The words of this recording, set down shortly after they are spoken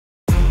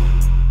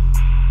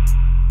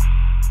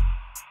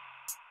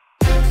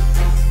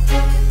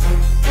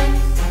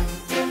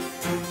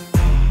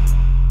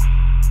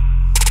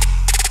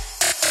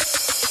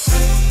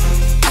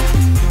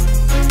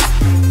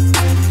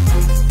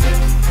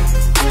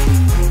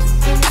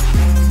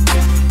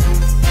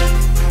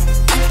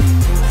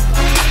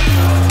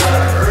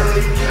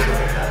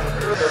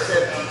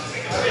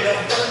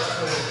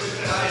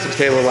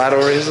okay with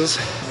lateral raises.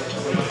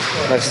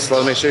 Nice and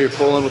slow. Make sure you're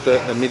pulling with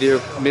the medial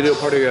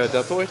part of your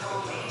deltoid.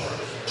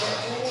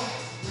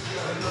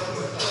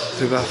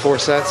 Do about 4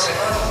 sets,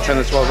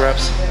 10 to 12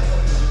 reps.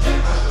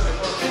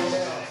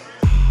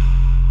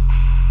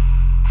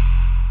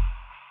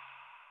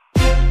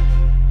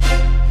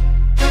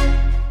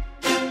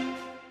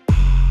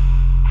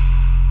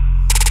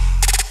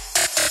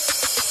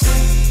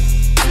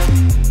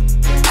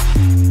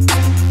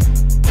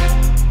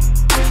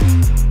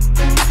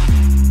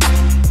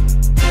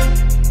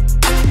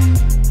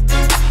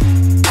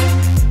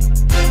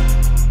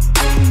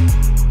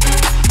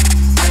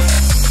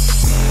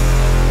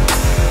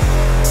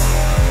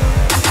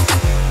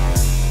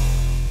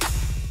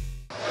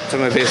 To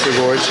my basic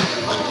gorge,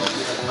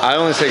 I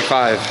only take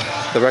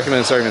 5. The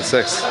recommended starting at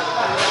 6.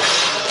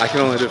 I can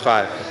only do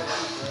 5.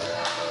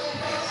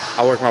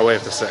 I'll work my way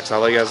up to 6.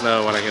 I'll let you guys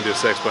know when I can do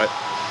 6. But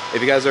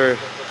if you guys are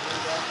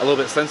a little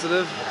bit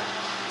sensitive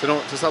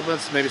to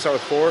supplements, maybe start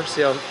with 4.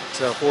 See how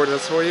 4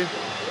 does for you,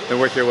 then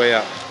work your way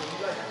up.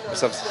 This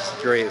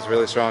stuff's great. It's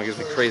really strong. It gives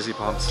me crazy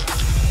pumps.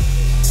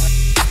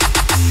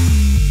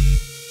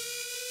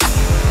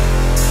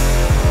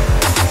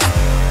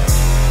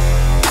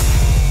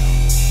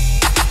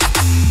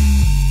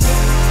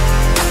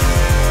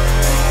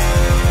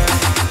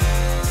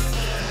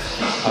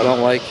 I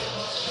don't like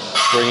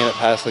bringing it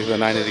past like the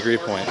 90-degree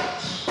point.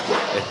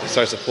 If it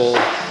starts to pull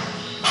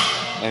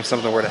and if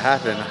something were to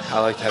happen, I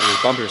like to have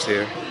these bumpers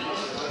here.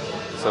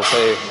 So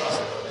say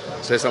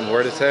something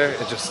were to tear,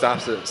 it just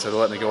stops it instead of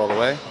letting it go all the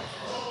way.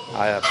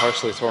 I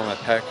partially tore my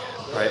pec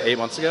probably 8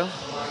 months ago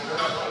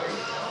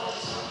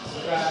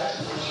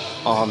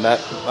on that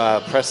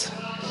press.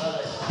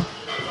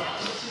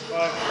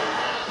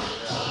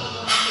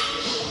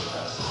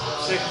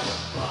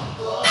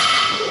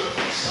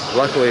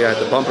 Luckily, I had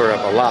the bumper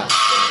up a lot,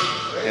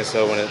 and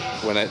so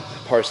when it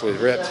partially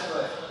ripped,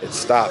 it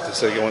stopped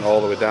instead of going all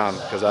the way down,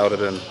 because that would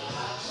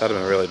have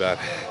been really bad.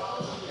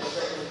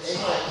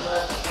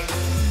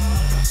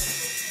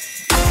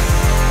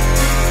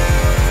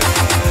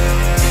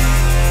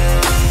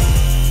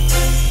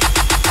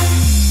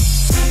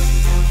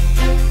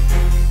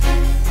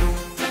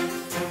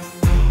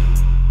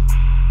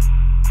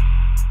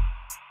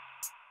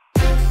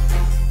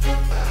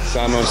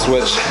 So I'm gonna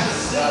switch.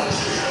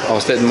 I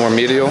was hitting more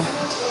medial,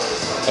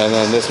 and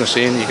then this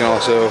machine you can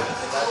also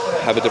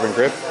have a different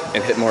grip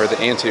and hit more of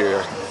the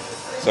anterior.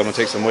 So I'm gonna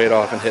take some weight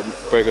off and hit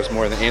focus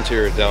more in the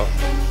anterior delt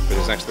for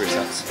these next 3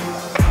 sets.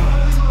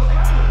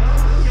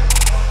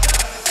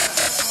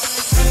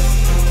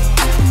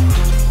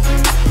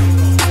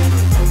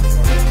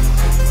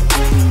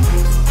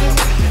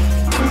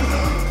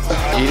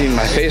 Eating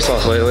my face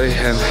off lately,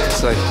 and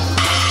it's like,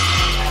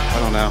 I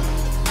don't know.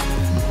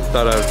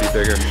 Thought I would be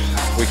bigger.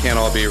 We can't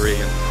all be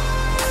Regan.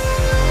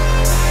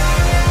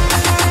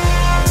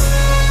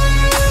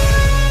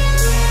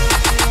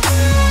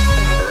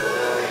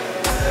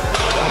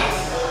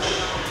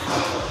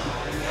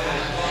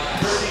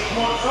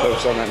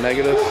 Focus on that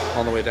negative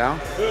on the way down.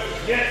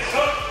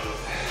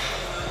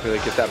 Really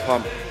get that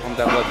pump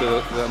that blood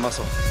through the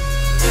muscle.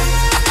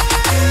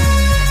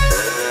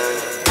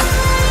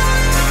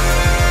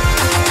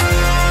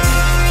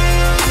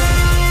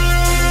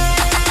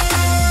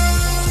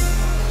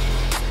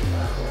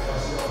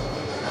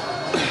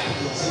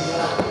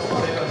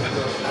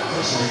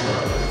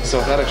 So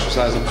with that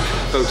exercise, I'm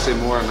focusing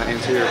more on the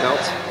anterior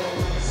delt,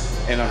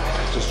 and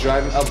I'm just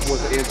driving up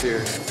with the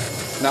anterior.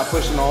 Not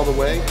pushing all the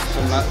way, so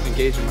I'm not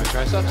engaging my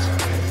triceps.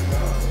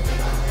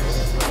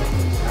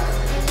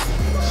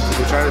 If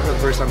you're trying it for the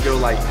first time, go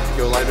light.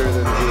 Go lighter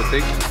than you would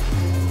think,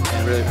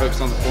 and really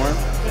focus on the form.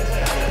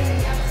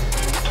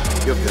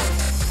 You'll feel it.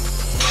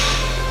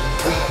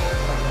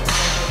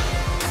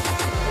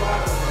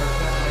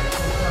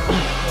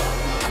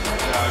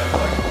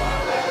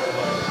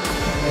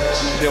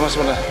 You almost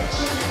want to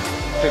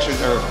picture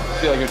or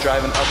feel like you're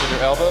driving up with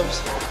your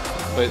elbows,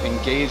 but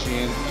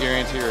engaging your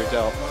anterior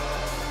delt.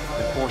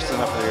 And forcing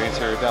up your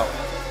anterior delt.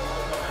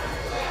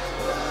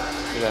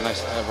 Get that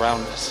nice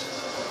roundness,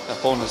 that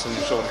fullness in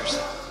your shoulders.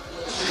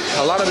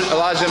 A lot of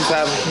gyms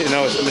have, you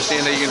know, a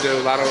machine that you can do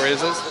lateral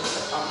raises.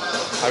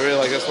 I really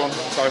like this one.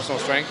 It's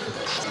Arsenal Strength.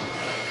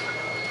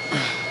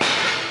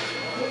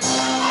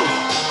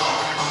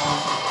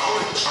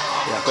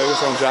 Yeah,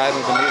 focus on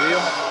driving the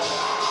medial.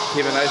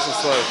 Keep it nice and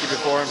slow. Keep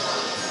your form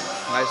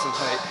nice and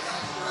tight.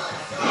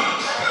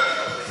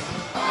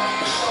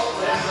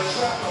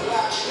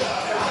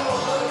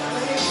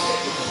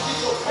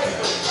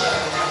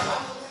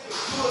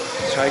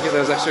 Try to get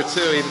those extra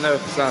 2, even though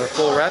it's not a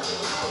full rep.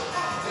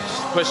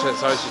 Just push it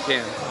as hard as you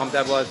can. Pump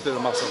that blood through the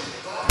muscle.